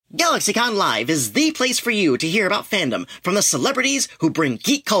GalaxyCon Live is the place for you to hear about fandom from the celebrities who bring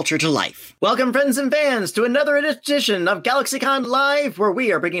geek culture to life. Welcome, friends and fans, to another edition of GalaxyCon Live, where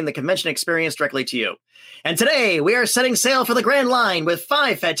we are bringing the convention experience directly to you. And today, we are setting sail for the Grand Line with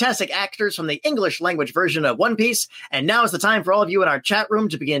 5 fantastic actors from the English language version of One Piece, and now is the time for all of you in our chat room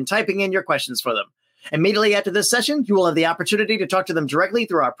to begin typing in your questions for them. Immediately after this session, you will have the opportunity to talk to them directly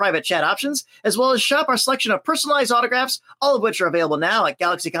through our private chat options, as well as shop our selection of personalized autographs, all of which are available now at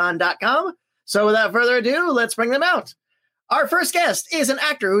GalaxyCon.com. So without further ado, let's bring them out. Our first guest is an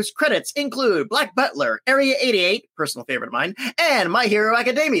actor whose credits include Black Butler, Area 88, personal favorite of mine, and My Hero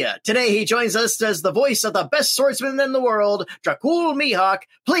Academia. Today he joins us as the voice of the best swordsman in the world, Dracul Mihawk.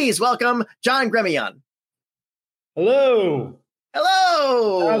 Please welcome John Gremillion. Hello.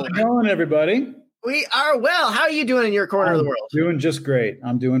 Hello. How's it going, everybody? We are well. How are you doing in your corner of the world? Doing just great.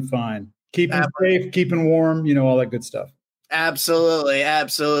 I'm doing fine. Keeping safe, keeping warm, all that good stuff. Absolutely,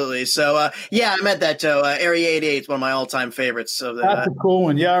 absolutely. So, I met that Area 88 is one of my all-time favorites. So that's a cool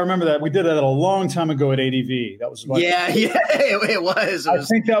one. Yeah, I remember that. We did that a long time ago at ADV. That was it was. I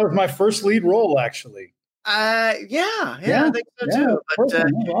think that was my first lead role, actually. I think so too.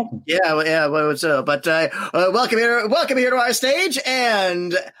 Welcome here to our stage,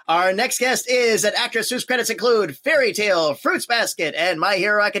 and our next guest is an actress whose credits include Fairy Tail, Fruits Basket, and My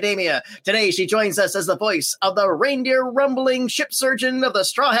Hero Academia. Today, she joins us as the voice of the reindeer rumbling ship surgeon of the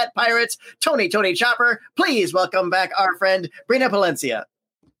Straw Hat Pirates, Tony Chopper. Please welcome back our friend Brina Palencia.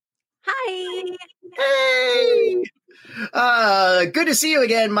 Hi. Hey. Good to see you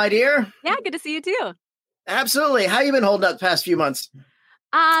again, my dear. Yeah, good to see you too. Absolutely. How you been holding up the past few months?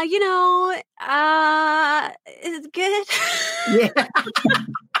 It's good. Yeah.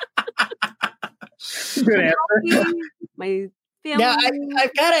 Good answer. My family. Now,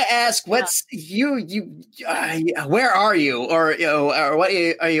 I've got to ask, what's where are you? Or what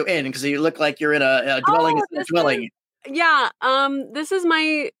are you in? Because you look like you're in a dwelling. This is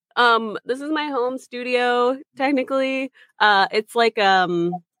my home studio, technically. It's like,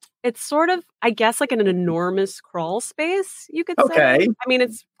 it's sort of, I guess, like an enormous crawl space, you could say. Okay.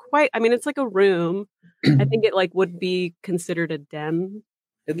 It's like a room. I think it would be considered a den.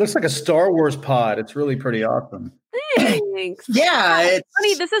 It looks like a Star Wars pod. It's really pretty awesome. Thanks. Yeah. It's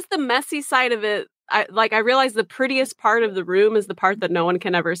funny. This is the messy side of it. I realize the prettiest part of the room is the part that no one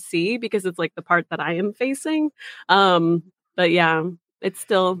can ever see because it's like the part that I am facing. But yeah. It's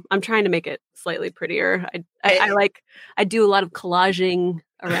still, I'm trying to make it slightly prettier. I do a lot of collaging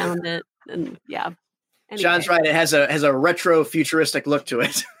around it, and yeah. Anyway. John's right. It has a retro futuristic look to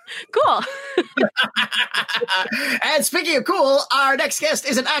it. Cool. And speaking of cool, our next guest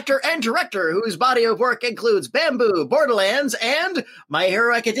is an actor and director whose body of work includes Bamboo, Borderlands, and My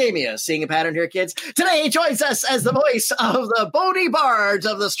Hero Academia. Seeing a pattern here, kids. Today he joins us as the voice of the Bony Bards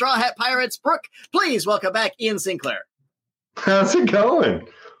of the Straw Hat Pirates. Brooke, please welcome back Ian Sinclair. How's it going?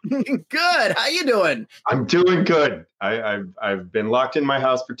 Good. How you doing? I'm doing good. I've been locked in my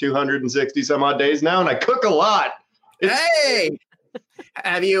house for 260 some odd days now, and I cook a lot. Hey,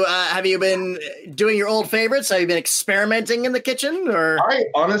 have you been doing your old favorites? Have you been experimenting in the kitchen? Or I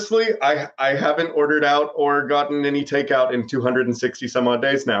honestly haven't ordered out or gotten any takeout in 260 some odd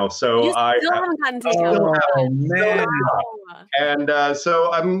days now. So you still haven't gotten takeout. Oh man. And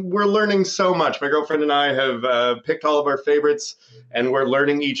we're learning so much. My girlfriend and I have picked all of our favorites, and we're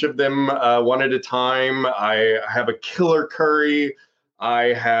learning each of them one at a time. I have a killer curry.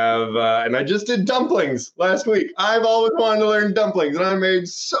 I have, and I just did dumplings last week. I've always wanted to learn dumplings, and I made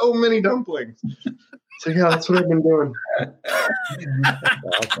so many dumplings. So yeah, that's what I've been doing.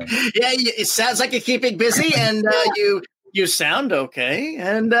 Awesome. Yeah, it sounds like you're keeping busy, and you sound okay.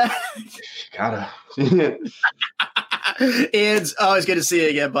 And gotta. It's always good to see you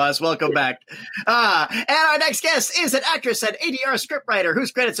again, boss. Welcome back. And our next guest is an actress and ADR scriptwriter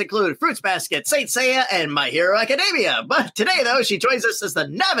whose credits include Fruits Basket, Saint Seiya, and My Hero Academia. But today, though, she joins us as the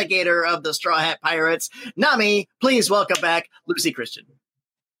navigator of the Straw Hat Pirates. Nami, please welcome back Lucy Christian.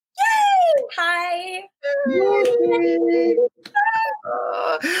 Yay! Hi.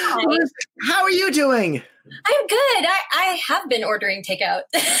 How are you doing? I'm good. I have been ordering takeout.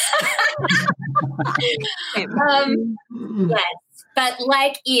 Yes, but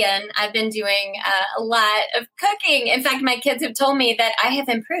like Ian, I've been doing a lot of cooking. In fact, my kids have told me that I have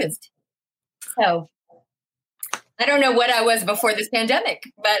improved. So I don't know what I was before this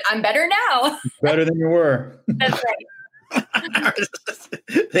pandemic, but I'm better now. Better than you were. That's right.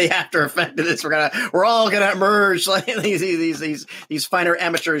 The after effect of this, we're all gonna merge like these finer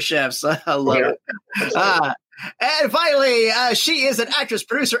amateur chefs. I love it. And finally, she is an actress,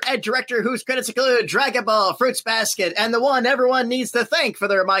 producer, and director whose credits include Dragon Ball, Fruits Basket, and the one everyone needs to thank for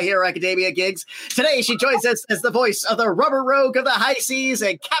their My Hero Academia gigs. Today, she joins us as the voice of the Rubber Rogue of the High Seas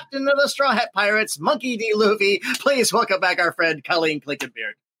and Captain of the Straw Hat Pirates, Monkey D. Luffy. Please welcome back our friend, Colleen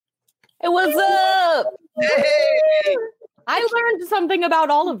Clinkenbeard. Hey, what's up? Hey! I learned something about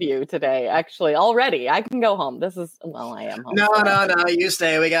all of you today, actually, already. I can go home. I am home. No, you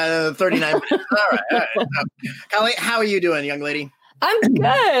stay. We got 39 minutes. All right. Colleen, how are you doing, young lady?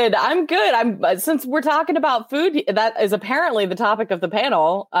 I'm good. Since we're talking about food, that is apparently the topic of the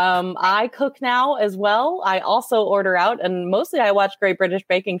panel. I cook now as well. I also order out, and mostly I watch Great British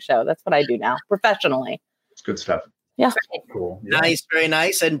Baking Show. That's what I do now, professionally. It's good stuff. Yeah. Cool. Yeah. Nice, very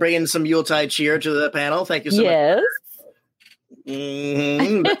nice. And bringing some Yuletide cheer to the panel. Thank you so much. Yes.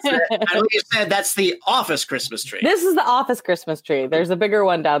 Mm-hmm. I know you said that's the office Christmas tree. This is the office Christmas tree. There's a bigger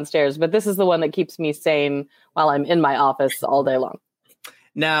one downstairs, but this is the one that keeps me sane while I'm in my office all day long.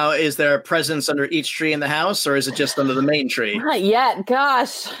 Now, is there presents under each tree in the house, or is it just under the main tree? Not yet.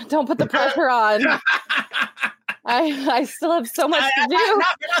 Gosh, don't put the pressure on. I still have so much to do.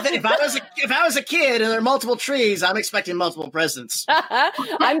 Not for nothing. If I was a kid and there are multiple trees, I'm expecting multiple presents.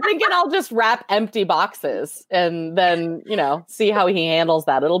 I'm thinking I'll just wrap empty boxes and then, see how he handles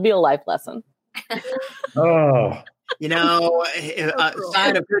that. It'll be a life lesson. Oh,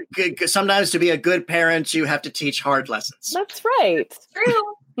 Sign of good, sometimes to be a good parent, you have to teach hard lessons. That's right. True.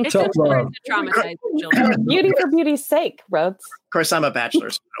 It's Tough important to traumatize children. Beauty for beauty's sake, Rhodes. Of course, I'm a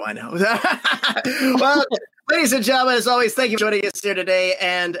bachelor, so what do I know? Well, ladies and gentlemen, as always, thank you for joining us here today.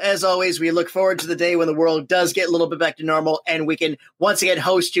 And as always, we look forward to the day when the world does get a little bit back to normal and we can once again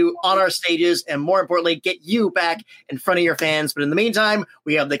host you on our stages and, more importantly, get you back in front of your fans. But in the meantime,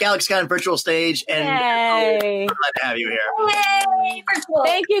 we have the GalaxyCon virtual stage, and Yay. we're glad to have you here. Yay! Virtual.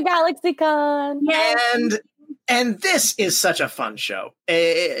 Thank you, GalaxyCon. Yay. And this is such a fun show.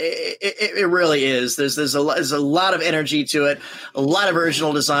 It really is. There's a lot of energy to it, a lot of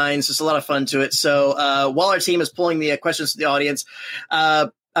original designs. There's a lot of fun to it. So while our team is pulling the questions to the audience,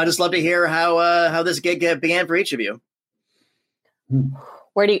 I'd just love to hear how this gig began for each of you. Who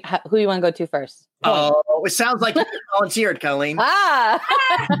you want to go to first? Oh, it sounds like you volunteered, Colleen. Funny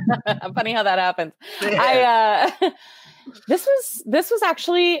how that happens. Yeah. This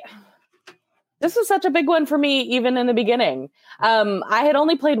was such a big one for me, even in the beginning. I had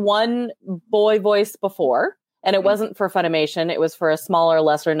only played one boy voice before, and it wasn't for Funimation. It was for a smaller,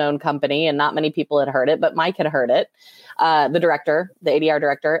 lesser-known company, and not many people had heard it, but Mike had heard it, the director, the ADR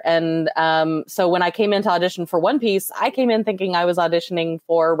director. And so when I came in to audition for One Piece, I came in thinking I was auditioning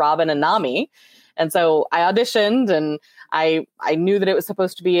for Robin and Nami. And so I auditioned, and I knew that it was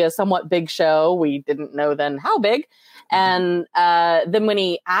supposed to be a somewhat big show. We didn't know then how big. And then when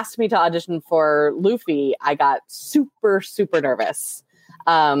he asked me to audition for Luffy, I got super, super nervous.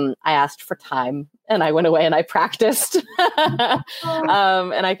 I asked for time, and I went away and I practiced. And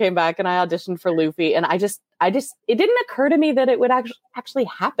I came back and I auditioned for Luffy. And it didn't occur to me that it would actually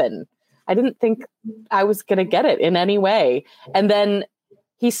happen. I didn't think I was going to get it in any way. And then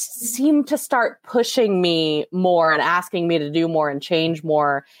he seemed to start pushing me more and asking me to do more and change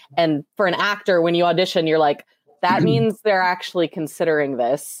more. And for an actor, when you audition, you're like, that means they're actually considering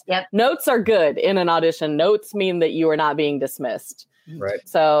this. Yep. Notes are good in an audition. Notes mean that you are not being dismissed. right.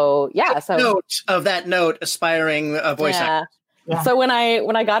 So yeah. So Note of that note, aspiring voice actor. Yeah. So when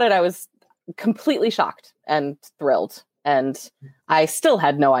I got it, I was completely shocked and thrilled, and I still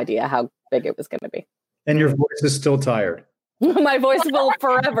had no idea how big it was going to be. And your voice is still tired. My voice will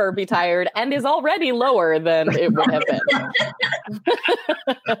forever be tired and is already lower than it would have been.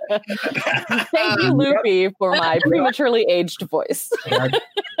 Thank you, Luffy, for my prematurely aged voice.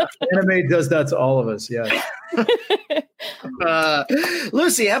 Anime does that to all of us. Yeah.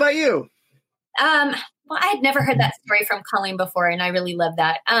 Lucy, how about you? Well, I had never heard that story from Colleen before, and I really love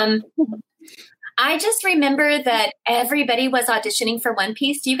that. I just remember that everybody was auditioning for One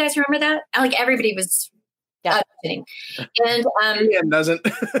Piece. Do you guys remember that? Like everybody was auditioning, and Ian doesn't.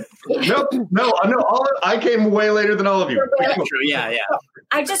 No. I came way later than all of you. True. Yeah.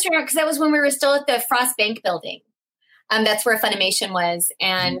 I just remember because that was when we were still at the Frost Bank building. That's where Funimation was,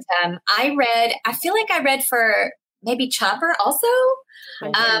 and I feel like I read for maybe Chopper also.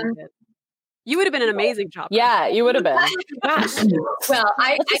 You would have been an amazing job. Yeah, you would have been. Gosh. Well,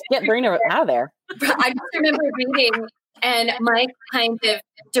 I just get Brina out of there. I just remember reading, and Mike kind of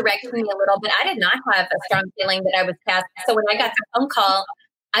directed me a little, but I did not have a strong feeling that I was cast. So when I got the phone call,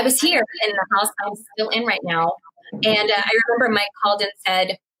 I was here in the house I'm still in right now. And I remember Mike called and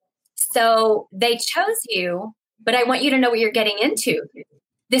said, so they chose you, but I want you to know what you're getting into.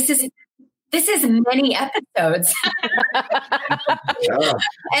 This is this is many episodes. Yeah.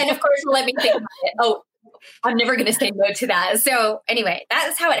 And of course, let me think about it. Oh, I'm never going to say no to that. So anyway,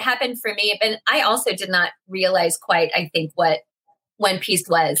 that's how it happened for me. But I also did not realize quite, I think, what One Piece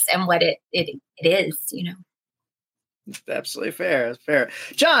was and what it is, you know. Absolutely fair. That's fair.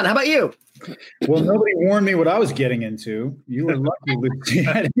 John, how about you? Well, nobody warned me what I was getting into. You were lucky, Lucy.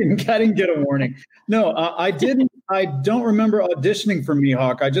 I didn't get a warning. No, I didn't. I don't remember auditioning for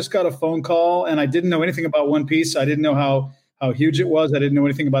Mihawk. I just got a phone call, and I didn't know anything about One Piece. I didn't know how huge it was. I didn't know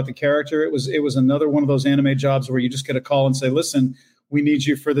anything about the character. It was another one of those anime jobs where you just get a call and say, "Listen, we need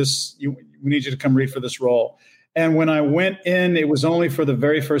you for this. We need you to come read for this role." And when I went in, it was only for the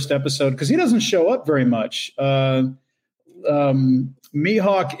very first episode because he doesn't show up very much.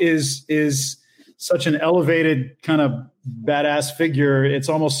 Mihawk is such an elevated kind of badass figure. It's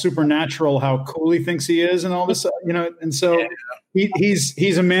almost supernatural how cool he thinks he is and all this, you know. And so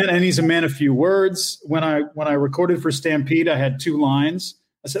he's a man, and he's a man of few words. When I recorded for Stampede, I had 2 lines.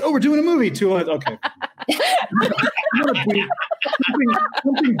 I said, "Oh, we're doing a movie." 2 lines. Okay.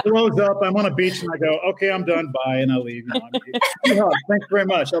 Something blows up. I'm on a beach and I go, "Okay, I'm done. Bye," and I leave. You know, thanks very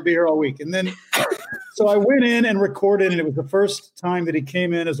much. I'll be here all week. And then, so I went in and recorded, and it was the first time that he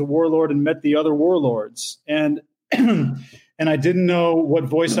came in as a warlord and met the other warlords. And and I didn't know what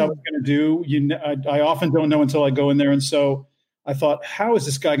voice I was going to do. I often don't know until I go in there. And so I thought, how is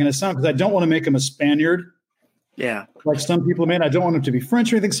this guy going to sound? Because I don't want to make him a Spaniard. Yeah. Like some people made. I don't want him to be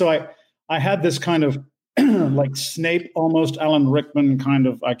French or anything. So I had this kind of like Snape, almost Alan Rickman kind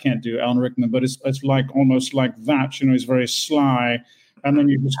of. I can't do Alan Rickman, but it's like almost like that. You know, he's very sly. And then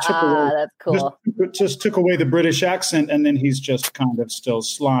you just took away. That's cool. Just took away the British accent, and then he's just kind of still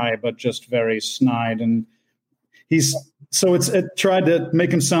sly, but just very snide. And it tried to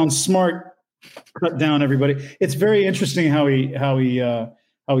make him sound smart, cut down everybody. It's very interesting how he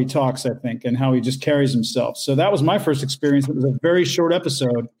talks, I think, and how he just carries himself. So that was my first experience. It was a very short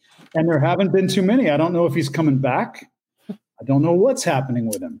episode, and there haven't been too many. I don't know if he's coming back. I don't know what's happening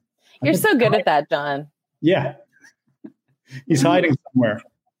with him. You're so good at that, John. Yeah. He's hiding somewhere.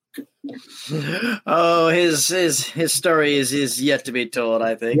 Oh, his story is yet to be told,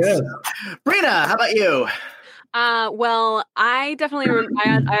 I think. Yeah. So. Brina, how about you? Well, I definitely remember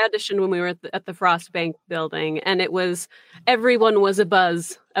I auditioned when we were at the Frost Bank building, and everyone was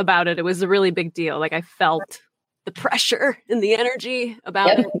abuzz about it. It was a really big deal. Like, I felt the pressure and the energy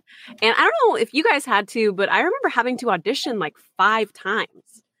about it. And I don't know if you guys had to, but I remember having to audition like 5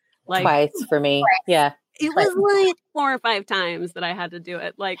 times. Like, Twice for me. Yeah. It was like 4 or 5 times that I had to do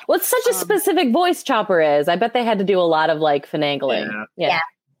it. Like, well, it's such a specific voice Chopper is. I bet they had to do a lot of like finagling. Yeah.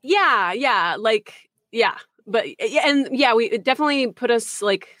 Like, yeah. But it definitely put us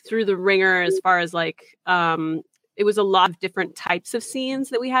like through the ringer as far as like, it was a lot of different types of scenes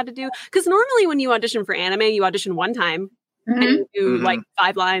that we had to do. Because normally when you audition for anime, you audition one time and you do like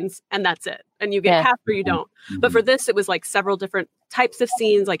 5 lines and that's it. And you get cast or you don't. But for this, it was like several different types of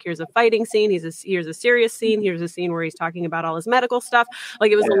scenes. Like, here's a fighting scene. Here's a serious scene. Here's a scene where he's talking about all his medical stuff.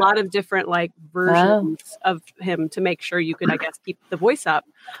 Like, it was a lot of different like versions of him to make sure you could, I guess, keep the voice up.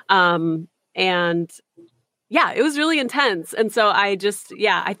 And yeah, it was really intense. And so I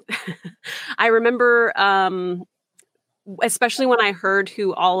remember, especially when I heard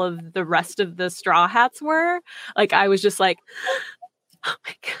who all of the rest of the Straw Hats were, like, I was just like, oh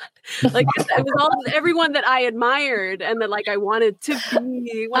my God. Like, it was all everyone that I admired and that like I wanted to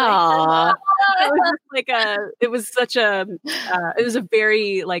be. When I it was just like it was a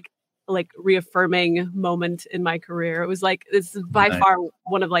very like reaffirming moment in my career. It was like, this is by far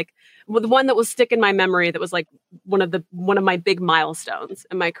one of like the one that will stick in my memory. That was like one of my big milestones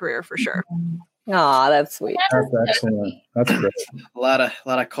in my career for sure. Oh, that's sweet. That's excellent. That's great. A lot of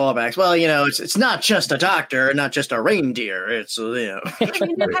callbacks. Well, you know, it's not just a doctor, not just a reindeer. It's Reindeer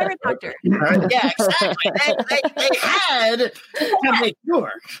pirate doctor. Yeah, exactly. They had to make it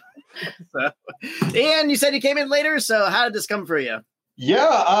work. So, and you said you came in later. So how did this come for you? Yeah,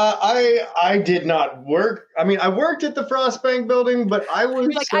 I did not work. I mean, I worked at the Frost Bank building, but I was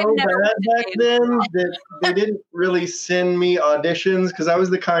like, so bad back then that they didn't really send me auditions because I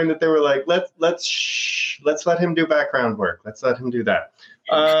was the kind that they were like, let's let him do background work. Let's let him do that.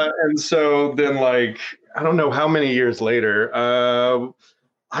 And so then, like, I don't know how many years later, I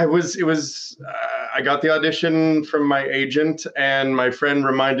got the audition from my agent, and my friend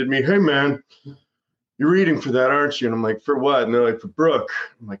reminded me, "Hey, man, you're reading for that, aren't you?" And I'm like, "For what?" And they're like, "For Brooke."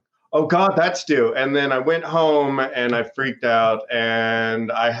 I'm like, "Oh God, that's due." And then I went home and I freaked out,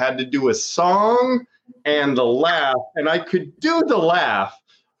 and I had to do a song and a laugh, and I could do the laugh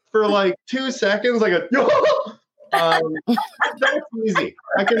for like 2 seconds, like a That's easy.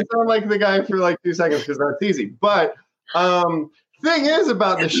 I can sound like the guy for like 2 seconds because that's easy. But thing is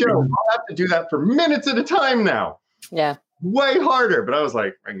about the show, I'll have to do that for minutes at a time now. Yeah. Way harder. But I was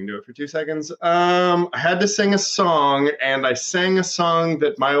like, I can do it for 2 seconds. I had to sing a song, and I sang a song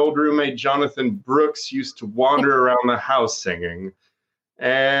that my old roommate Jonathan Brooks used to wander around the house singing.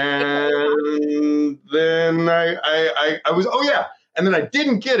 And then I was, oh yeah. And then I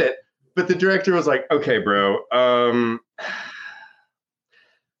didn't get it, but the director was like, okay, bro,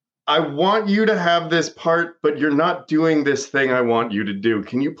 I want you to have this part, but you're not doing this thing I want you to do.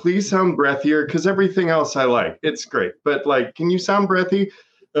 Can you please sound breathier? Because everything else I like. It's great. But like, can you sound breathy?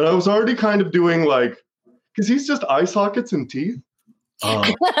 And I was already kind of doing like, because he's just eye sockets and teeth.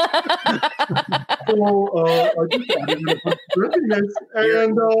 I just added a bunch of breathiness.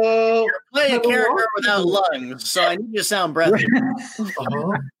 And You're playing a character without lungs, so I need you to sound breathy.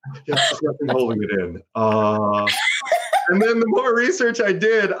 Yes, nothing holding it in. And then the more research I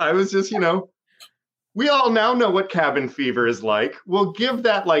did, I was just, we all now know what cabin fever is like. We'll give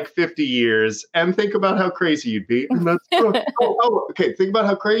that like 50 years and think about how crazy you'd be. And that's okay. Think about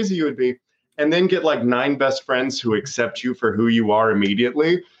how crazy you would be. And then get like 9 best friends who accept you for who you are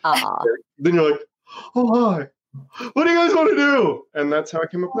immediately. Then you're like, oh, hi. What do you guys want to do? And that's how I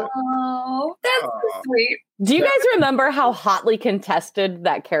came up with that. Oh, that's so sweet. Do you guys remember how hotly contested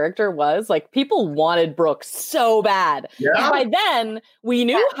that character was? Like, people wanted Brooke so bad. Yeah. And by then, we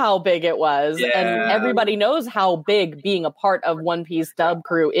knew how big it was. Yeah. And everybody knows how big being a part of One Piece dub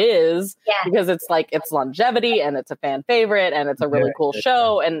crew is. Yeah. Because it's like, it's longevity and it's a fan favorite and it's a really cool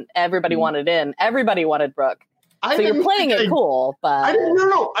show. And everybody wanted in. Everybody wanted Brooke. So you're playing it cool, but... I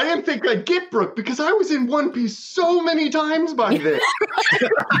didn't think I'd get Brooke because I was in One Piece so many times by then.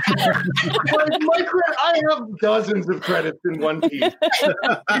 I have dozens of credits in One Piece.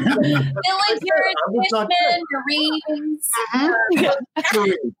 Villagers, Fishmen, Marines.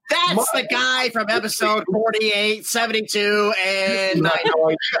 That's the guy from episode 48, 72, and...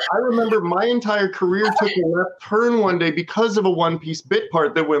 I remember my entire career took a left turn one day because of a One Piece bit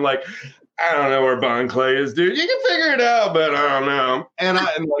part that went like... I don't know where Bon Clay is, dude. You can figure it out, but I don't know. And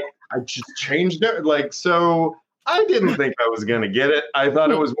I just changed it. Like, so I didn't think I was going to get it. I thought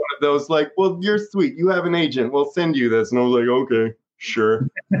it was one of those, like, well, you're sweet. You have an agent. We'll send you this. And I was like, okay, sure.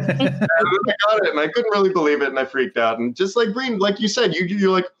 And then I got it, and I couldn't really believe it, and I freaked out. And just like Breen, like you said, you're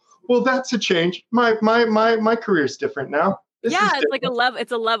like, well, that's a change. My career's different now. It's like a level.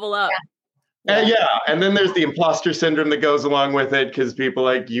 It's a level up. Yeah. And then there's the imposter syndrome that goes along with it because people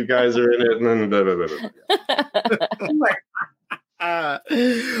like you guys are in it, and then blah, blah, blah, blah.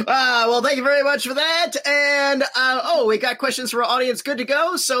 Well, thank you very much for that. And we got questions for our audience. Good to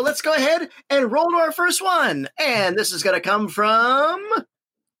go. So let's go ahead and roll to our first one. And this is going to come from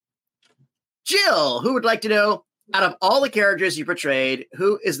Jill, who would like to know, out of all the characters you portrayed,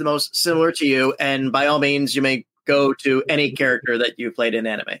 who is the most similar to you? And by all means, you may go to any character that you played in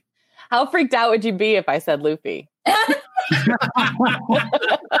anime. How freaked out would you be if I said Luffy? A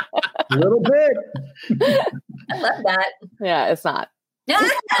little bit. I love that. Yeah, it's not.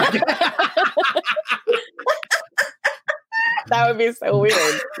 That would be so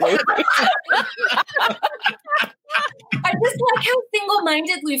weird. I just like how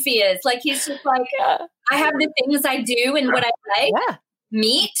single-minded Luffy is. Like, he's just like, I have the things I do and what I like. Yeah.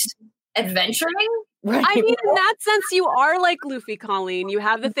 Meat, adventuring. Right. I mean, in that sense, you are like Luffy, Colleen. You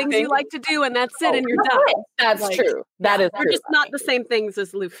have the things you like to do, and that's it, and you're done. That's true. That is You're true. just not the same things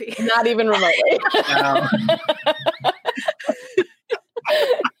as Luffy. Not even remotely.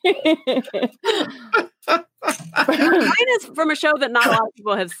 Mine is from a show that not a lot of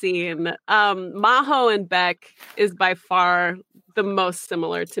people have seen. Maho and Beck is by far the most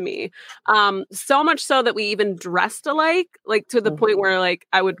similar to me. So much so that we even dressed alike, like to the point where like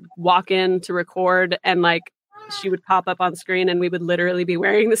I would walk in to record and like she would pop up on screen and we would literally be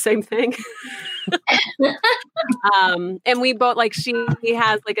wearing the same thing. And we both like, she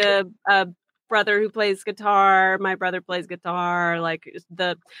has like a brother who plays guitar, my brother plays guitar, like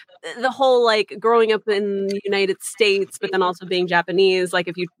the whole like growing up in the United States but then also being Japanese, like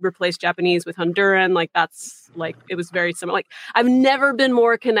if you replace Japanese with Honduran, like that's like it was very similar. Like I've never been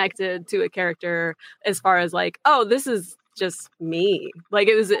more connected to a character as far as like, oh, this is just me. Like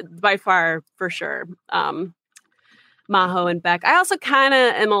it was by far for sure Maho and Beck. I also kind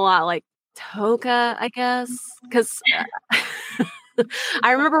of am a lot like Toka, I guess, because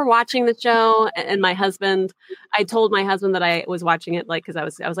I remember watching the show, and my husband, I told my husband that I was watching it, like, because I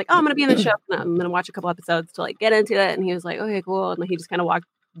was like, oh, I'm going to be in the show, and I'm going to watch a couple episodes to, like, get into it, and he was like, okay, cool, and he just kind of walked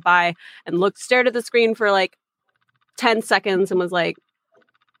by and stared at the screen for, like, 10 seconds and was like,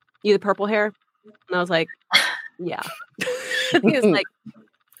 you the purple hair? And I was like, Yeah. He was like,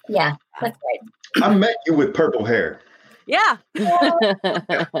 Yeah, that's right. I met you with purple hair. yeah,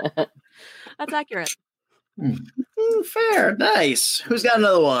 that's accurate. Fair. Nice. Who's got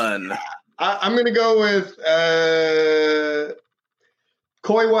another one? I'm going to go with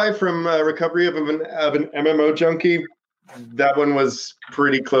Koiwai from Recovery of an MMO Junkie. That one was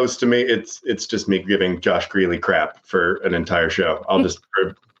pretty close to me. It's just me giving Josh Greeley crap for an entire show. I'll just,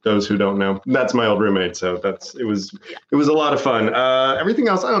 for those who don't know, that's my old roommate. So it was a lot of fun. Everything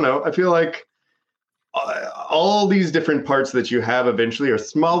else, I don't know. I feel like all these different parts that you have eventually are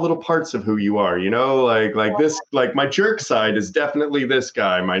small little parts of who you are, you know, like this, like my jerk side is definitely this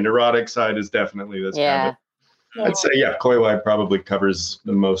guy. My neurotic side is definitely this guy. But I'd say, yeah, Koiwai probably covers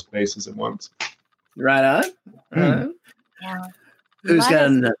the most bases at once. Right on. Yeah. Who's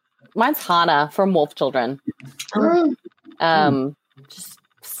got Mine's Hana from Wolf Children. Just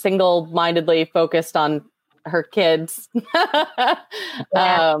single-mindedly focused on her kids.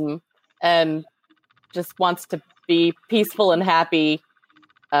 And just wants to be peaceful and happy.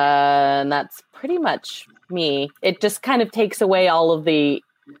 And that's pretty much me. It just kind of takes away all of the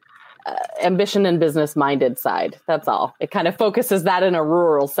ambition and business-minded side. That's all. It kind of focuses that in a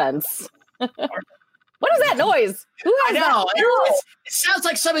rural sense. What is that noise? Who has know. that? It sounds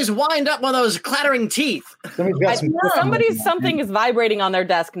like somebody's wind up one of those clattering teeth. Something is vibrating on their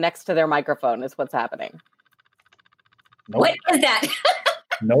desk next to their microphone is what's happening. Nope. What is that?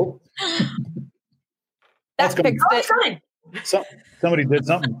 Nope. That fixed it. Somebody did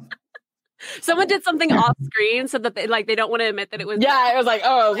something. Someone did something off screen so that they don't want to admit that it was. Yeah, it was like,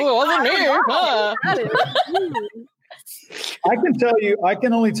 oh, it wasn't me. I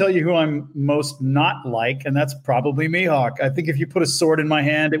can only tell you who I'm most not like, and that's probably Mihawk. I think if you put a sword in my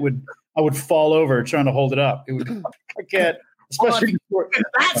hand, I would fall over trying to hold it up. It would, I can't, especially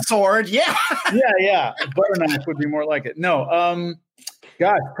that sword. Yeah. Yeah. Butternut would be more like it. No,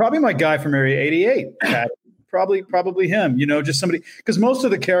 gosh, probably my guy from Area 88. Probably him. You know, just somebody, because most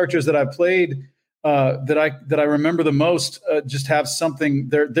of the characters that I've played that I remember the most just have something.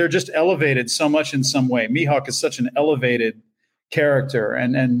 They're just elevated so much in some way. Mihawk is such an elevated character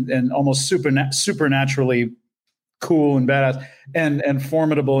and almost supernaturally cool and badass and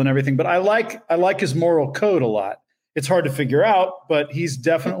formidable and everything. But I like his moral code a lot. It's hard to figure out, but he's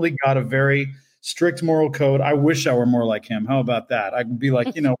definitely got a very strict moral code. I wish I were more like him. How about that? I'd be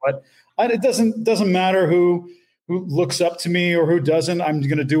like, you know what? It doesn't matter who looks up to me or who doesn't. I'm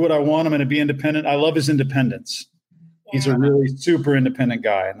going to do what I want. I'm going to be independent. I love his independence. Yeah. He's a really super independent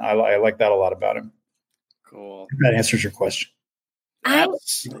guy, and I like that a lot about him. Cool. That answers your question. I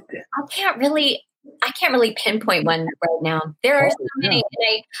can't really pinpoint one right now. There are so many.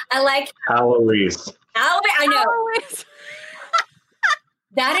 I like Alois. I know.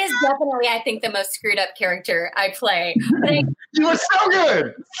 That is definitely, I think, the most screwed up character I play. You are so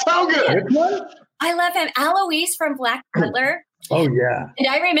good. So good. Which one? I love him. Alois from Black Butler. Oh, yeah. And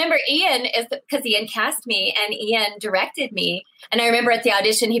I remember Ian, because Ian cast me and Ian directed me. And I remember at the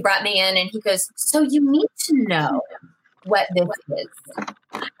audition, he brought me in and he goes, so you need to know what this is.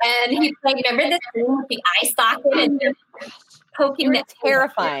 And he played, remember this thing with the eye socket and poking it?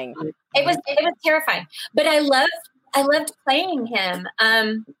 Terrifying. It was terrifying. But I loved playing him.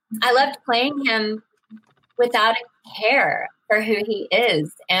 I loved playing him without a care for who he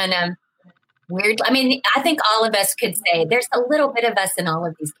is. And weird. I mean, I think all of us could say there's a little bit of us in all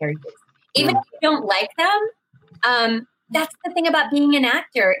of these characters. Even if you don't like them, that's the thing about being an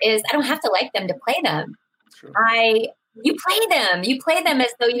actor is I don't have to like them to play them. Sure. You play them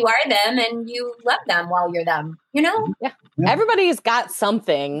as though you are them and you love them while you're them, you know? Yeah. Everybody's got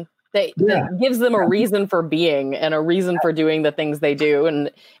something that gives them a reason for being and a reason for doing the things they do.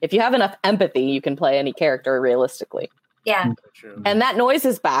 And if you have enough empathy, you can play any character realistically. Yeah. And that noise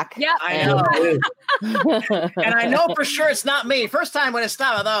is back. Yeah. I know. And I know for sure it's not me. First time when it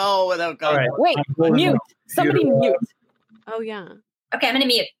stopped, I thought, oh, right. Wait, mute. Somebody mute. Oh, yeah. Okay, I'm going to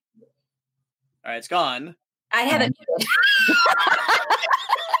mute. All right, it's gone. I haven't muted.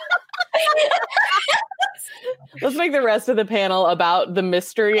 Let's make the rest of the panel about the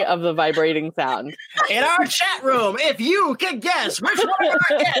mystery of the vibrating sound. In our chat room, if you can guess which one of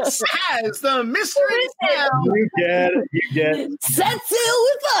our guests has the mystery sound, you get it. Set sail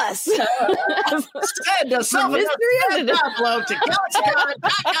with us. Send us some upload to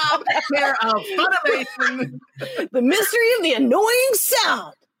GalaxyCon.com care of Funimation. The mystery of the annoying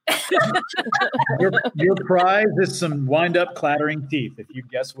sound. Your prize is some wind-up clattering teeth if you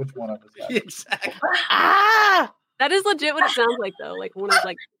guess which one of us got it. Exactly. That is legit what it sounds like, though. Like one of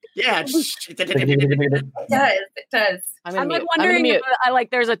yeah. It does. I'm like wondering if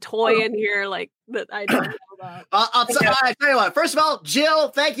there's a toy in here, like that I don't know about. I'll tell you what. First of all, Jill,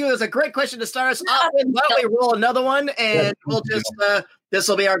 thank you. It was a great question to start us off with. Why don't we roll another one, and we'll just this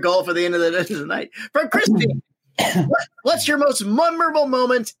will be our goal for the end of the night. From Christy, what's your most memorable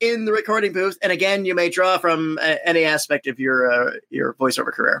moment in the recording booth? And again, you may draw from any aspect of your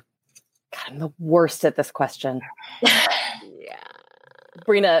voiceover career. God, I'm the worst at this question.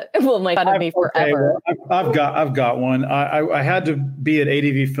 Brina will make fun of me forever. I've got one. I had to be at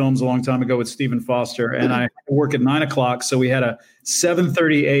ADV Films a long time ago with Stephen Foster, and I work at 9:00. So we had a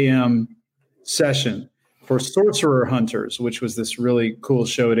 7:30 a.m. session for Sorcerer Hunters, which was this really cool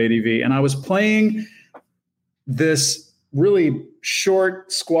show at ADV. And I was playing this really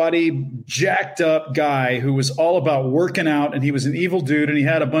short, squatty, jacked up guy who was all about working out, and he was an evil dude, and he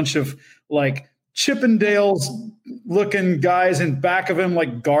had a bunch of like Chippendales looking guys in back of him,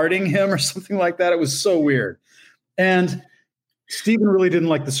 like guarding him or something like that. It was so weird. And Stephen really didn't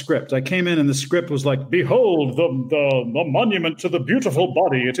like the script. I came in and the script was like, behold, the monument to the beautiful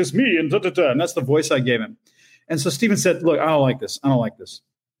body. It is me. And da-da-da. And that's the voice I gave him. And so Stephen said, look, I don't like this.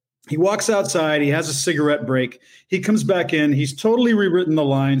 He walks outside. He has a cigarette break. He comes back in. He's totally rewritten the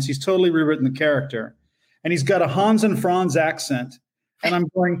lines. He's totally rewritten the character. And he's got a Hans and Franz accent. And I'm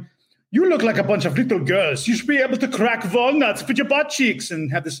going, you look like a bunch of little girls. You should be able to crack walnuts with your butt cheeks, and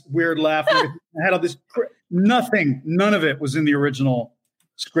have this weird laugh. I had all this none of it was in the original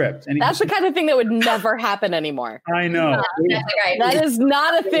script. And that's the kind of thing that would never happen anymore. I know. That is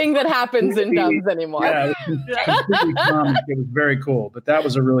not a thing that happens in dubs anymore. Yeah, it was very cool, but that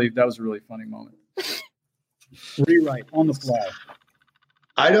was a really funny moment. Rewrite on the fly.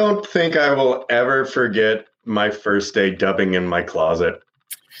 I don't think I will ever forget my first day dubbing in my closet.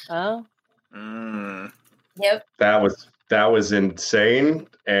 Oh. Yep. That was insane.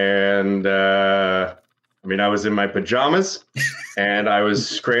 And I was in my pajamas and I was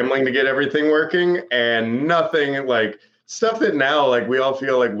scrambling to get everything working, and nothing, like stuff that now, like, we all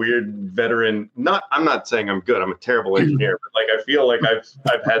feel like weird veteran. I'm not saying I'm good. I'm a terrible engineer, but like, I feel like I've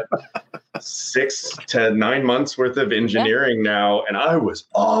had 6 to 9 months worth of engineering now. And I was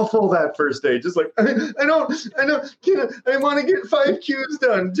awful that first day. Just like, I want to get 5 cues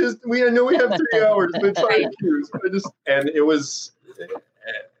done. I know we have 3 hours, but 5 cues. And it was,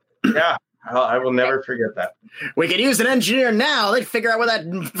 yeah. I will never forget that. We could use an engineer now. They'd figure out where that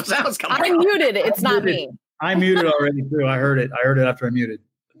sound's coming from. I'm muted. It's not me. I muted already too. I heard it after I muted.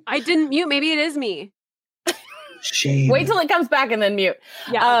 I didn't mute. Maybe it is me. Shame. Wait till it comes back and then mute.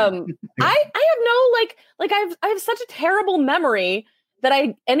 Yeah. I have no I have such a terrible memory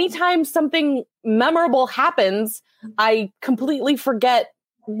that anytime something memorable happens, I completely forget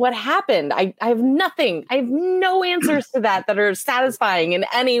what happened. I have nothing. I have no answers to that are satisfying in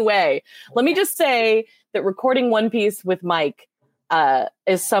any way. Let me just say that recording One Piece with Mike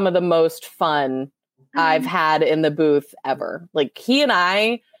is some of the most fun I've had in the booth ever. Like, he and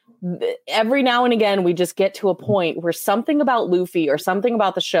I, every now and again, we just get to a point where something about Luffy or something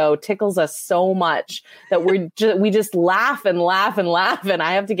about the show tickles us so much that we just laugh and laugh and laugh, and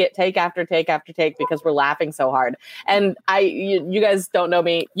I have to get take after take after take because we're laughing so hard. And you guys don't know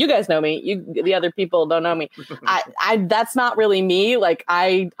me. You guys know me. The other people don't know me. I that's not really me. Like,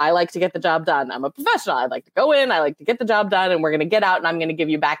 I like to get the job done. I'm a professional. I like to go in. I like to get the job done, and we're going to get out, and I'm going to give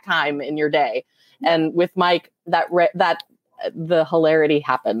you back time in your day. And with Mike, that the hilarity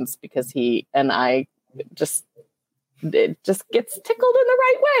happens because he and I it just gets tickled in the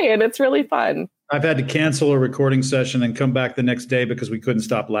right way, and it's really fun. I've had to cancel a recording session and come back the next day because we couldn't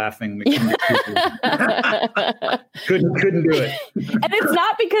stop laughing. We couldn't do it. And it's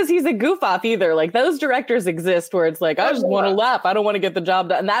not because he's a goof off either. Like, those directors exist where it's like, I just want to laugh. I don't want to get the job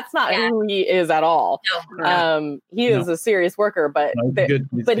done. And that's not who he is at all. He is a serious worker, but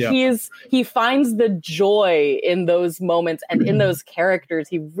he finds the joy in those moments and in those characters.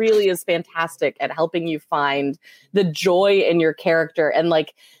 He really is fantastic at helping you find the joy in your character and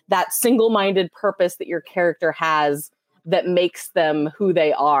like that single-minded purpose that your character has that makes them who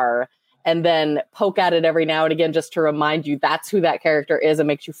they are, and then poke at it every now and again just to remind you that's who that character is and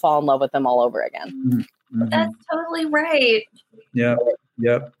makes you fall in love with them all over again. Mm-hmm. That's totally right. Yep.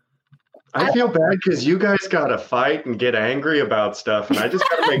 I feel bad because you guys got to fight and get angry about stuff, and I just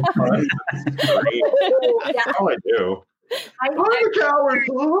got to make fun. That's all I do. I'm a coward.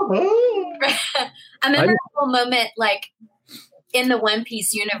 A memorable moment, like, in the One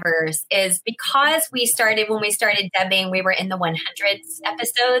Piece universe is because when we started dubbing, we were in the 100s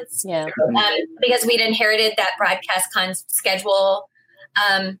episodes. Yeah. Because we'd inherited that BroadcastCon schedule.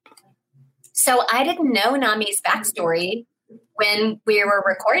 So I didn't know Nami's backstory when we were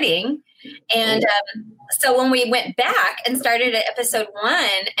recording. And so when we went back and started at episode 1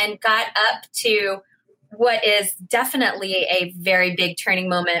 and got up to what is definitely a very big turning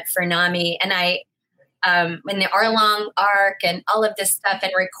moment for Nami, and I, in the Arlong arc and all of this stuff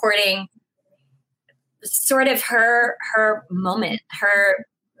and recording sort of her moment,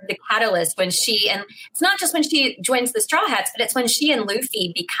 the catalyst when she, and it's not just when she joins the Straw Hats, but it's when she and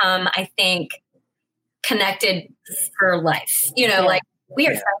Luffy become, I think, connected for life. You know, like we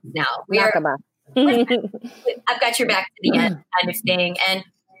are friends now. We are. I've got your back to the end kind of thing. And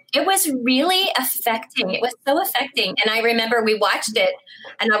it was really affecting. It was so affecting. And I remember we watched it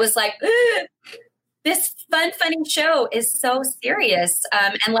and I was like, this funny show is so serious.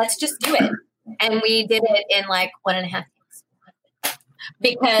 And let's just do it. And we did it in like 1.5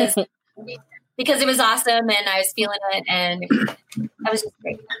 days because it was awesome and I was feeling it and I was just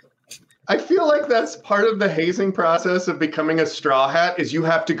great. I feel like that's part of the hazing process of becoming a Straw Hat is you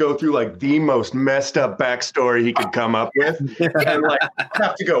have to go through like the most messed up backstory he could come up with and like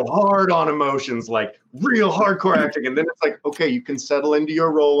have to go hard on emotions, like real hardcore acting. And then it's like, okay, you can settle into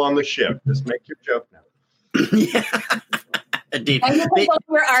your role on the ship. Just make your joke now. Yeah. Indeed. And then we go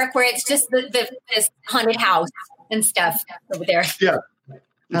through our arc where it's just this haunted house and stuff over there. Yeah.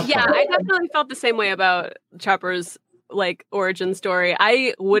 Yeah, I definitely felt the same way about Chopper's like origin story.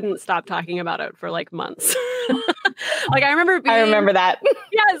 I wouldn't stop talking about it for like months. Like I remember that.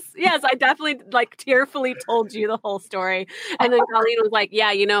 Yes, I definitely like tearfully told you the whole story. And then Colleen was like,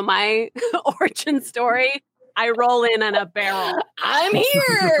 yeah, you know, my origin story, I roll in on a barrel. I'm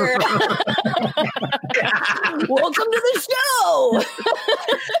here. Welcome to the show.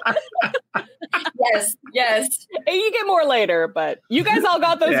 Yes. And you get more later, but you guys all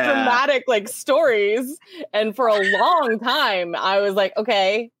got those dramatic like stories. And for a long time, I was like,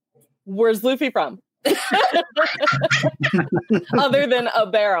 okay, where's Luffy from? Other than a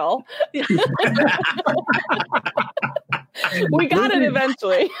barrel. We got it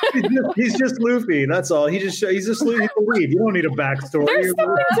eventually. He's just Luffy. That's all. He's just Luffy to lead. You don't need a backstory. There's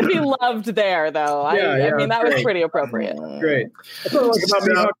something to be loved there, though. I mean, that was pretty appropriate. Great. That's what I like about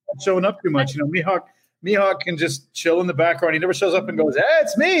Mihawk not showing up too much. You know, Mihawk can just chill in the background. He never shows up and goes, "Hey,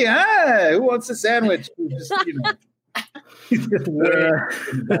 it's me. Hey, who wants a sandwich?" Just, you know.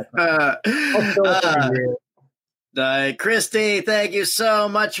 Christy, thank you so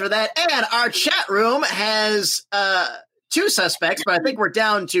much for that. And our chat room has 2 suspects, but I think we're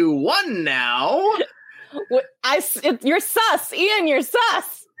down to 1 now. You're sus, Ian. You're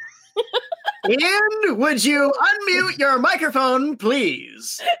sus. Ian, would you unmute your microphone,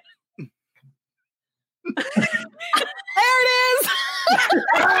 please? There it is.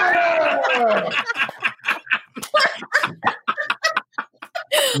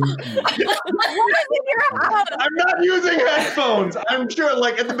 I'm not using headphones. I'm sure,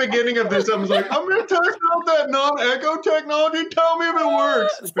 like at the beginning of this, I was like, I'm going to test out that non-echo technology. Tell me if it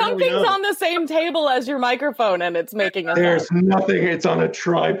works. Something's on the same table as your microphone, and it's making a There's nothing. It's on a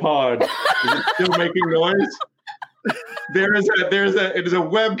tripod. Is it still making noise? It is a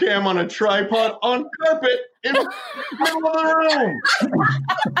webcam on a tripod on carpet in the middle of the room.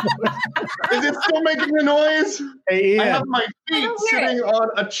 Is it still making a noise? Hey, Ian. I have my feet sitting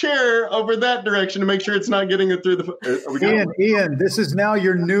on a chair over that direction to make sure it's not getting it through the. Ian, this is now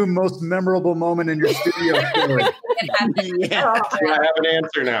your new most memorable moment in your studio story. Yeah. I have an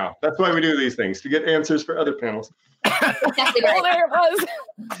answer now. That's why we do these things, to get answers for other panels. Exactly right. Oh, there it was.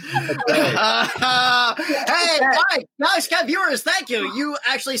 Hey, nice cat viewers, thank you. You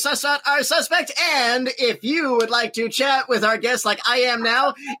actually sussed out our suspect, and if you would like to chat with our guest like I am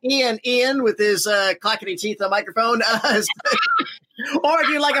now, Ian with his clackety teeth on microphone, or if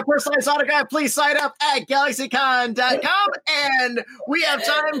you'd like a personalized autograph, please sign up at GalaxyCon.com, and we have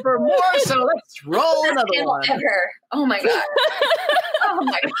time for more, so let's roll another one. Ever. Oh my god. Oh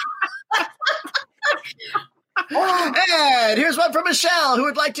my god. And here's one from Michelle, who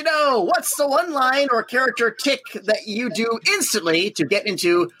would like to know, what's the one line or character tick that you do instantly to get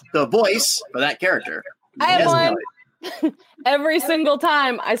into the voice for that character? I have one. Every single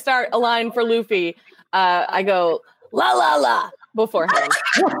time I start a line for Luffy, I go, la la la, beforehand.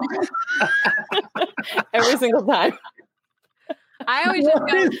 Every single time. I always just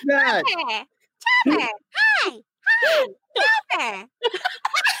What go, is that? Chopper, hi, Chopper.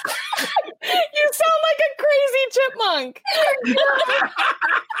 You sound like a crazy chipmunk.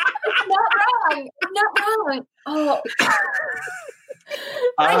 Not wrong. Oh.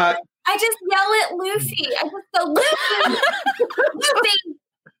 I just yell at Luffy. I just go,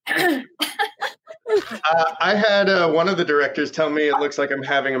 Luffy. I had one of the directors tell me it looks like I'm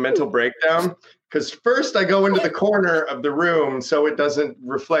having a mental breakdown Because first I go into the corner of the room so it doesn't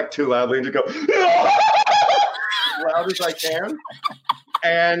reflect too loudly and just go as loud as I can.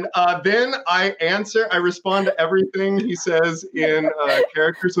 And then I respond to everything he says in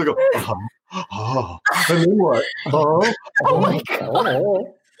character. So I go, and then what? Oh my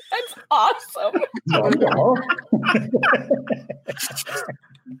God. That's awesome.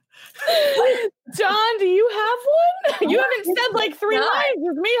 John, do you have one? You haven't said like 3 lines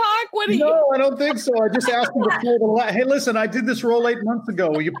with me, Hawk. What do you? No, I don't think so. I just asked him to play the last. Hey, listen, I did this role 8 months ago.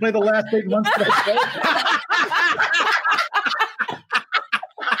 Will you play the last 8 months?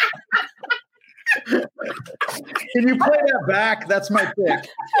 Can you play that back? That's my pick.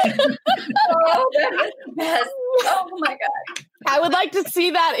 Oh, that is the best. Oh my God. I would like to see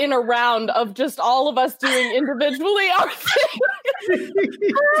that in a round of just all of us doing individually our thing.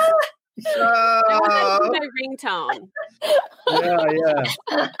 My ringtone. Yeah.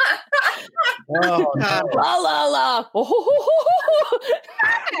 Oh, no. La la la.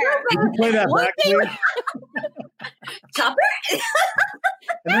 Can you play that back, please? Chopper?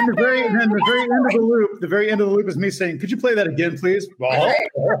 And then the very end of the loop is me saying, "Could you play that again, please?" Do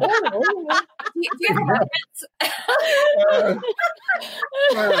you have a reference?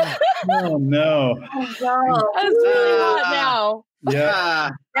 Oh no! That's really hot now.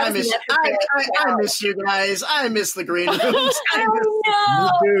 Yeah, I miss you guys. I miss the green rooms. Oh no! Me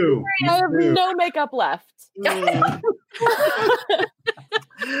too. I have no makeup left.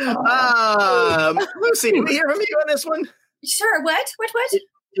 Lucy, did we hear from you on this one? Sure. What?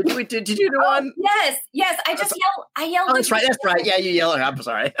 Did you do one? Yes. I yelled. Oh, that's right. Yeah, you yell. I'm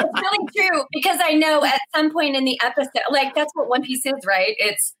sorry. It's really true because I know at some point in the episode, like that's what One Piece is, right?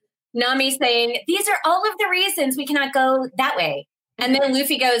 It's Nami saying, "These are all of the reasons we cannot go that way," and then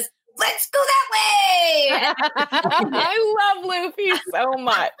Luffy goes, "Let's go that way." I love Luffy so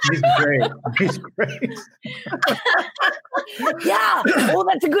much. He's great. Yeah. Oh,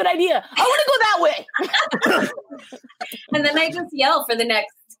 that's a good idea. I want to go that way. And then I just yell for the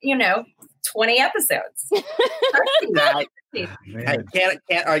next, 20 episodes. I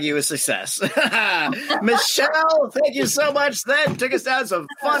can't argue with success. Michelle, thank you so much. That took us down some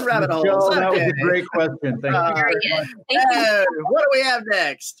fun rabbit holes. Michelle, that was a great question. Thank you. Thank you. What do we have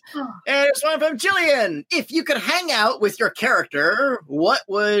next? And it's one from Jillian. If you could hang out with your character, what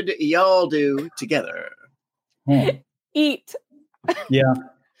would y'all do together? Eat. Yeah.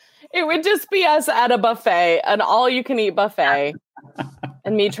 It would just be us at a buffet, an all-you-can-eat buffet,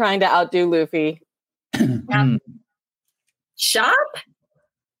 and me trying to outdo Luffy. Shop?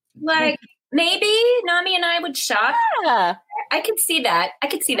 Like, maybe Nami and I would shop. Yeah. I could see that.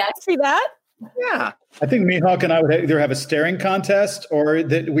 See that? Yeah. I think Mihawk and I would either have a staring contest or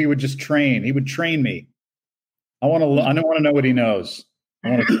that we would just train. He would train me. I don't want to know what he knows.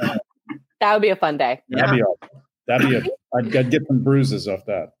 That would be a fun day. I'd get some bruises off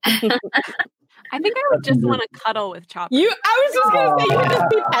that. I think I would just want to cuddle with Chopper. I was just going to say, you would just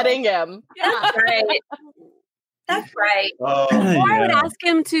be petting him. That's right. That's right. Or I would ask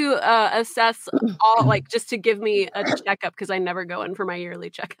him to assess all, like, just to give me a checkup because I never go in for my yearly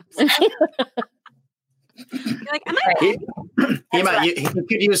checkups. Like, am I He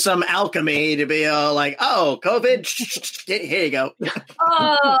could use some alchemy to be like, oh, COVID, here you go.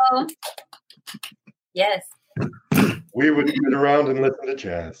 Oh, yes. We would sit around and listen to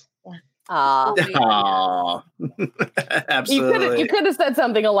jazz. Aww. Absolutely. You could have said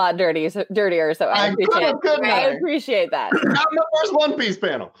something a lot dirtier, so I appreciate that. I'm the first One Piece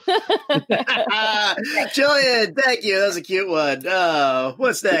panel. Jillian, thank you. That was a cute one.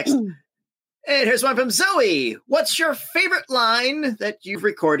 What's next? And here's one from Zoe. What's your favorite line that you've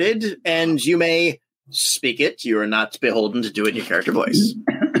recorded? And you may speak it. You are not beholden to do it in your character voice.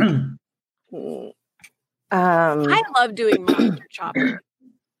 I love doing Monster Chopper.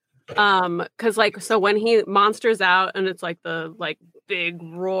 Because so when he monsters out and it's like the big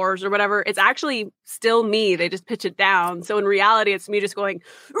roars or whatever, it's actually still me. They just pitch it down. So in reality, it's me just going,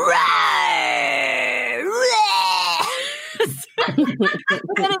 and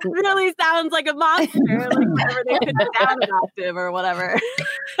it really sounds like a monster, like whenever they pitch it down an octave or whatever.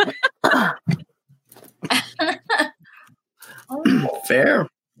 Fair.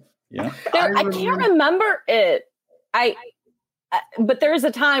 Yeah. I can't remember it. But there's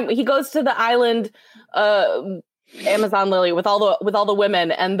a time he goes to the island, Amazon Lily, with all the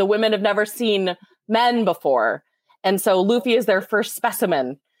women, and the women have never seen men before, and so Luffy is their first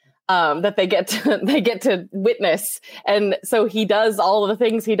specimen that they get to witness, and so he does all of the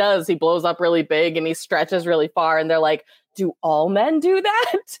things he does. He blows up really big and he stretches really far, and they're like, "Do all men do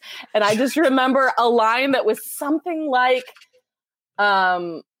that?" And I just remember a line that was something like,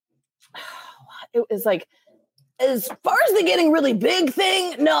 it was like, as far as the getting really big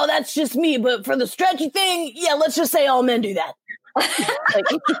thing, no, that's just me. But for the stretchy thing, yeah, let's just say all men do that. Like,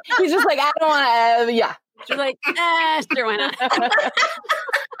 he's just like, I don't want to, yeah. She's like, sure, why not?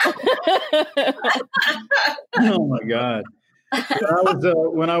 Oh my God.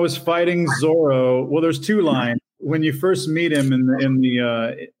 When I was fighting Zorro, well, there's two lines. When you first meet him when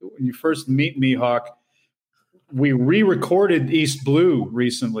you first meet Mihawk, we re-recorded East Blue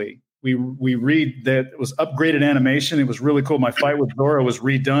recently. We read that it was upgraded animation. It was really cool. My fight with Zorro was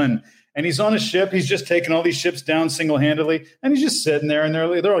redone. And he's on a ship. He's just taking all these ships down single-handedly. And he's just sitting there, and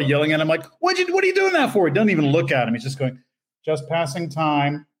they're all yelling at him like, what are you doing that for? He doesn't even look at him. He's just going, just passing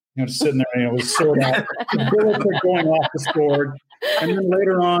time. Just sitting there, with his sword out. The bullets are going off the sword. And then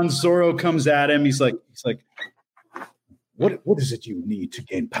later on, Zorro comes at him. He's like, what is it you need to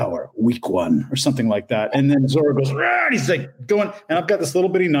gain power? Weak one, or something like that. And then Zorro goes, Rah! And he's like going, and I've got this little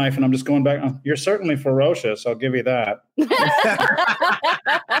bitty knife, and I'm just going back. Oh, you're certainly ferocious. I'll give you that.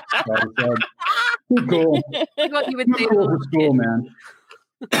 Cool. What you would say. Cool, man.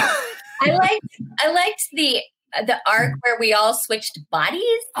 I liked the arc where we all switched bodies.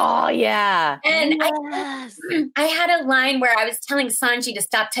 Oh yeah. And I had a line where I was telling Sanji to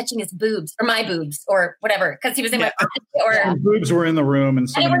stop touching his boobs or my boobs or whatever because he was in my or boobs were in the room and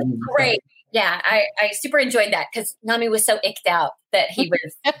it was great. Yeah, I super enjoyed that because Nami was so icked out that he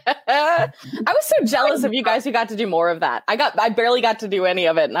was. I was so jealous of you guys who got to do more of that. I barely got to do any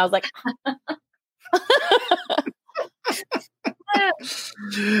of it, and I was like.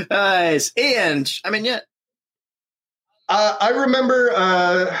 Nice. And I remember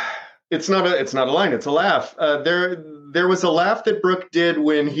it's not a line, it's a laugh. There was a laugh that Brooke did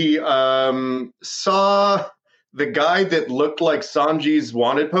when he saw the guy that looked like Sanji's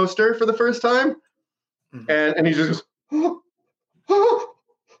wanted poster for the first time. And he just goes,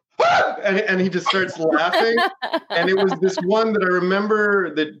 and he just starts laughing. And it was this one that I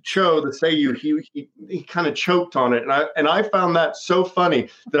remember that Cho, the Seiyu, he kind of choked on it. And I found that so funny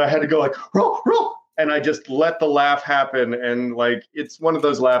that I had to go like, roll. And I just let the laugh happen. And like, it's one of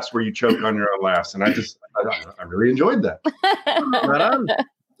those laughs where you choke on your own laughs. And I really enjoyed that. Right on.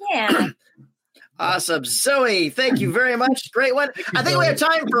 Yeah. Awesome. Zoe, thank you very much. Great one. I think we have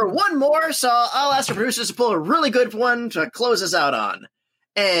time for one more. So I'll ask the producers to pull a really good one to close us out on.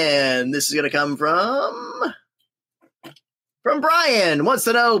 And this is going to come from Brian. Wants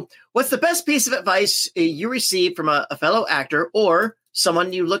to know, what's the best piece of advice you received from a fellow actor or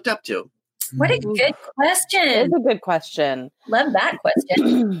someone you looked up to? What a good question. It's a good question. Love that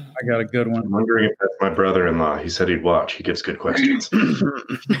question. I got a good one. I'm wondering if that's my brother-in-law. He said he'd watch. He gives good questions. I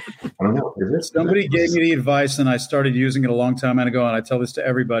don't know. Somebody gave me the advice, and I started using it a long time ago, and I tell this to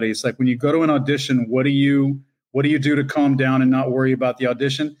everybody. It's like when you go to an audition, what do you do to calm down and not worry about the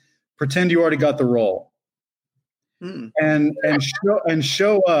audition? Pretend you already got the role. And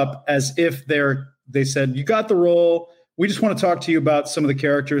show up as if they said, you got the role. We just want to talk to you about some of the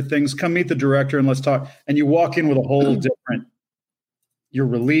character things. Come meet the director and let's talk. And you walk in with a whole different, you're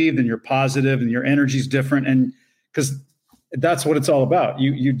relieved and you're positive and your energy's different. And because that's what it's all about.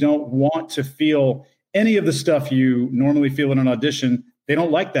 You don't want to feel any of the stuff you normally feel in an audition. They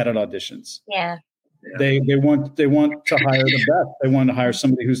don't like that at auditions. Yeah. They want to hire the best. They want to hire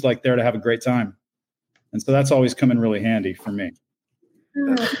somebody who's like there to have a great time. And so that's always come in really handy for me.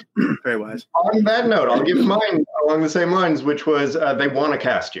 Very wise. On that note, I'll give mine along the same lines, which was they want to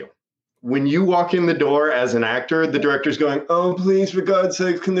cast you. When you walk in the door as an actor, the director's going, oh, please, for God's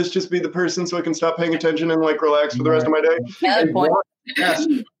sake, can this just be the person so I can stop paying attention and like relax for the rest of my day? Good point.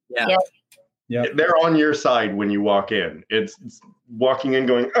 Yeah. They're on your side when you walk in. It's walking in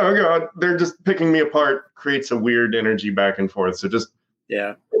going, oh, God, they're just picking me apart, creates a weird energy back and forth. So just,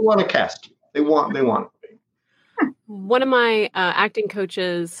 they want to cast you. They want it. One of my acting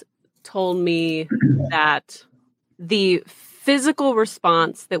coaches told me that the physical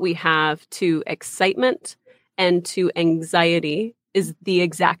response that we have to excitement and to anxiety is the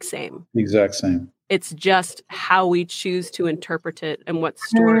exact same. The exact same. It's just how we choose to interpret it and what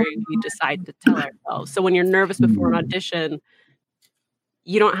story we decide to tell ourselves. So when you're nervous before an audition,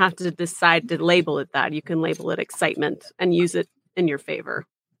 you don't have to decide to label it that. You can label it excitement and use it in your favor.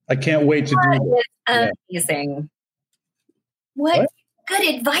 I can't wait to do that. Amazing. What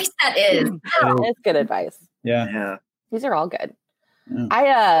good advice that is. Wow. It's good advice. Yeah. These are all good.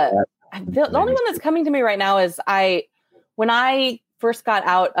 Yeah. The only one that's coming to me right now is when I first got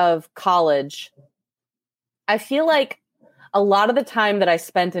out of college, I feel like a lot of the time that I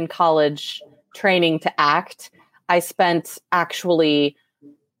spent in college training to act, I spent actually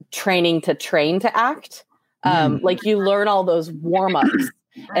training to train to act. Like you learn all those warm-ups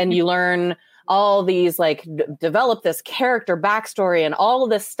and you learn all these like develop this character backstory and all of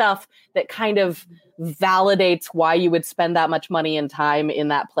this stuff that kind of validates why you would spend that much money and time in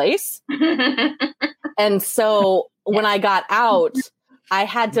that place. And so when I got out, I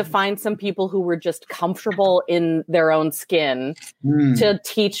had to find some people who were just comfortable in their own skin to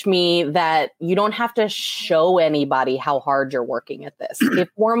teach me that you don't have to show anybody how hard you're working at this. If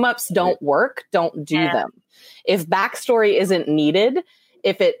warm-ups don't work, don't do them. If backstory isn't needed,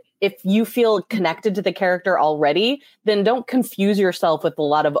 if you feel connected to the character already, then don't confuse yourself with a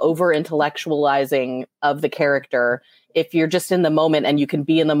lot of over-intellectualizing of the character. If you're just in the moment and you can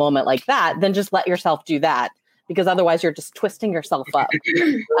be in the moment like that, then just let yourself do that. Because otherwise you're just twisting yourself up.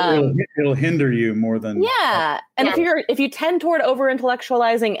 It'll hinder you more than And if you tend toward over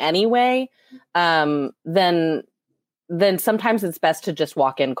intellectualizing anyway, then sometimes it's best to just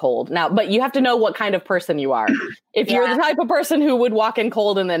walk in cold. Now, but you have to know what kind of person you are. If you're the type of person who would walk in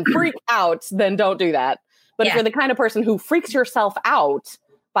cold and then freak out, then don't do that. But if you're the kind of person who freaks yourself out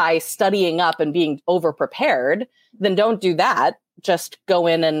by studying up and being over prepared, then don't do that. Just go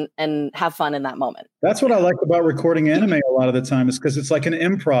in and have fun in that moment. That's what I like about recording anime a lot of the time, is because it's like an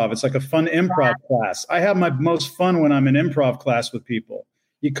improv. It's like a fun improv class. I have my most fun when I'm in improv class with people.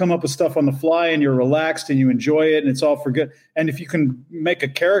 You come up with stuff on the fly and you're relaxed and you enjoy it and it's all for good. And if you can make a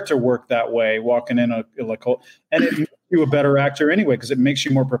character work that way, walking in and it makes you a better actor anyway, because it makes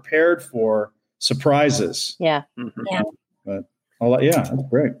you more prepared for surprises. Yeah. But that's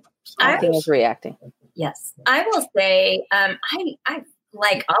great. Acting is reacting. Yes. I will say, I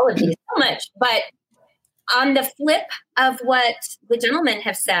like all of you so much, but on the flip of what the gentlemen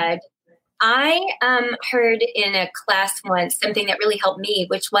have said, I heard in a class once something that really helped me,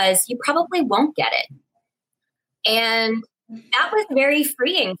 which was, you probably won't get it. And that was very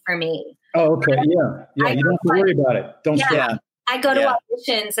freeing for me. Oh, okay. Yeah. Yeah. You don't have to worry about it. Don't stress. I go to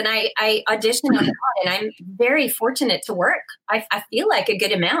auditions and I audition a lot, and I'm very fortunate to work. I feel like a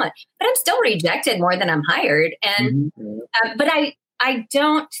good amount, but I'm still rejected more than I'm hired. And but I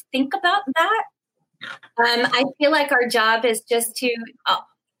don't think about that. I feel like our job is just to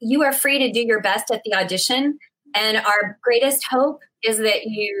you are free to do your best at the audition, and our greatest hope is that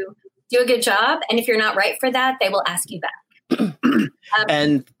you do a good job. And if you're not right for that, they will ask you back.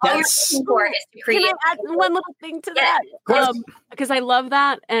 And that's Can I add one little thing to that? Because I love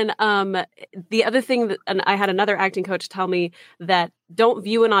that. And the other thing and I had another acting coach tell me that don't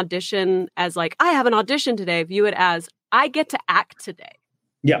view an audition as like, I have an audition today. View it as, I get to act today.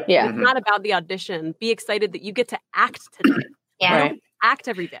 Yeah. It's not about the audition. Be excited that you get to act today. Right. Act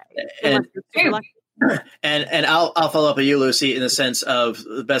every day. And I'll follow up with you, Lucy, in the sense of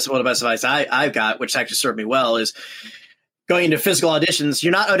one of the best advice I've got, which actually served me well, is going into physical auditions.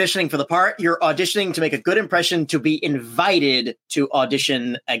 You're not auditioning for the part. You're auditioning to make a good impression, to be invited to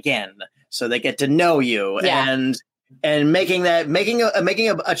audition again, so they get to know you. And making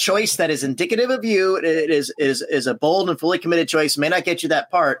a choice that is indicative of you. It is a bold and fully committed choice. May not get you that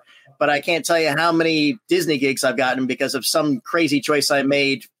part, but I can't tell you how many Disney gigs I've gotten because of some crazy choice I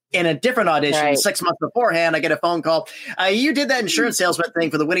made in a different audition 6 months beforehand. I get a phone call. You did that insurance salesman thing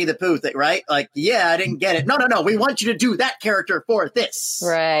for the Winnie the Pooh thing, right? Like, yeah, I didn't get it. No. We want you to do that character for this.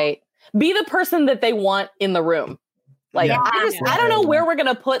 Right. Be the person that they want in the room. Like, I don't know where we're going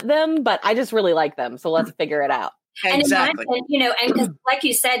to put them, but I just really like them. So let's figure it out. Exactly. And and because like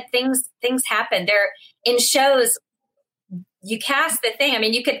you said, things happen. They're in shows. You cast the thing. I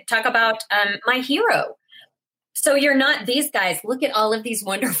mean, you could talk about My Hero. So you're not these guys. Look at all of these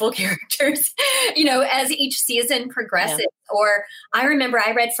wonderful characters, as each season progresses. Yeah. Or I remember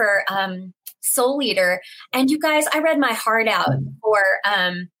I read for Soul Eater, and you guys, I read my heart out for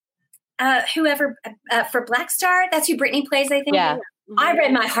whoever for Black Star. That's who Brittany plays, I think. Yeah. I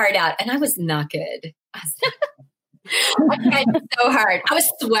read my heart out, and I was not good. I tried so hard. I was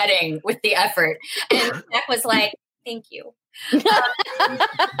sweating with the effort, and that was like, "Thank you." And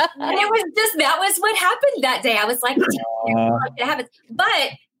it was just that was what happened that day. I was like, it happens,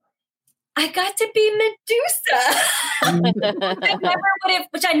 but I got to be Medusa,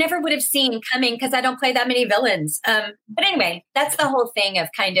 which I never would have seen coming because I don't play that many villains. But anyway, that's the whole thing of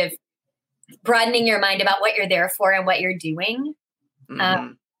kind of broadening your mind about what you're there for and what you're doing,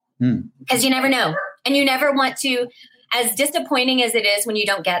 because you never know, and you never want to. As disappointing as it is when you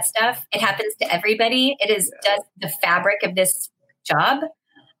don't get stuff, it happens to everybody. It is just the fabric of this job.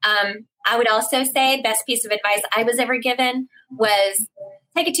 I would also say best piece of advice I was ever given was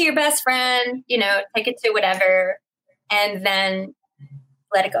take it to your best friend, take it to whatever, and then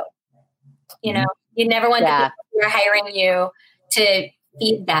let it go. You never want the people who are hiring you to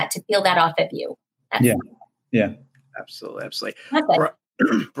feed that, to feel that off of you. Yeah. Absolutely.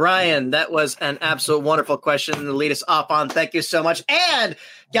 Brian, that was an absolute wonderful question to lead us off on. Thank you so much. And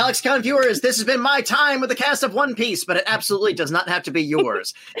GalaxyCon viewers, this has been my time with the cast of One Piece, but it absolutely does not have to be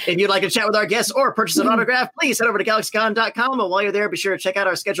yours. If you'd like to chat with our guests or purchase an autograph, please head over to GalaxyCon.com. And while you're there, be sure to check out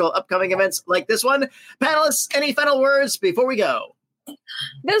our schedule of upcoming events like this one. Panelists, any final words before we go?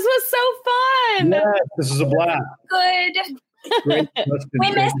 This was so fun. Yeah, this is a blast. Good. Great.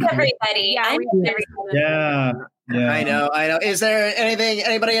 We missed everybody. Yeah, I we missed did. everybody. Yeah. Yeah. I know. Is there anybody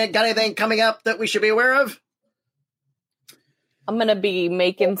got anything coming up that we should be aware of? I'm gonna be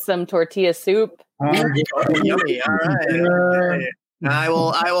making some tortilla soup. Yummy. All right. I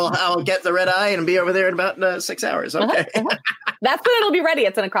will get the red eye and be over there in about 6 hours. Okay. That's when it'll be ready.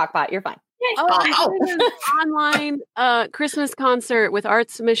 It's in a crock pot. You're fine. I did an online Christmas concert with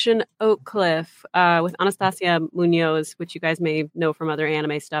Arts Mission Oak Cliff with Anastasia Munoz, which you guys may know from other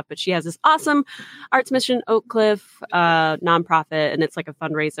anime stuff, but she has this awesome Arts Mission Oak Cliff nonprofit, and it's like a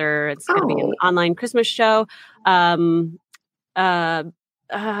fundraiser. It's going to be an online Christmas show. I think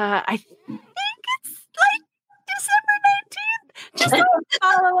it's like December 19th. Just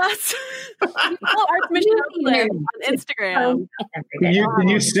follow us. Arts Mission Oak Cliff on Instagram.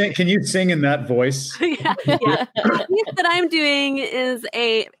 Can you sing in that voice? Yeah. The piece that I'm doing is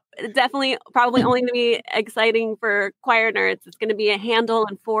probably only going to be exciting for choir nerds. It's going to be a Handel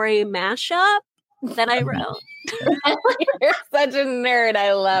and Fauré mashup that I wrote. You're such a nerd.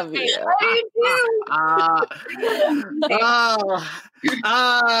 I love you.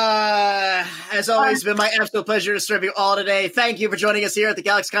 As always, been my absolute pleasure to serve you all today. Thank you for joining us here at the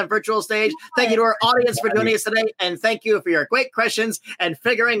GalaxyCon virtual stage. Thank you to our audience for joining us today, and thank you for your great questions and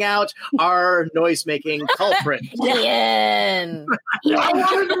figuring out our noise-making culprit. Ian. I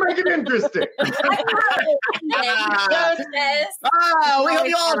wanted to make it interesting. We hope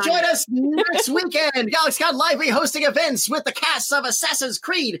you all join us next weekend. GalaxyCon Live will be hosting events with the casts of Assassin's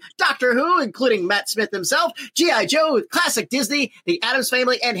Creed, Doctor Who, including Matt Smith himself, G.I. Joe, Classic Disney, The Addams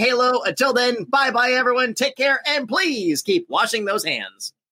Family, and Halo. Until then, bye-bye, everyone. Take care, and please keep washing those hands.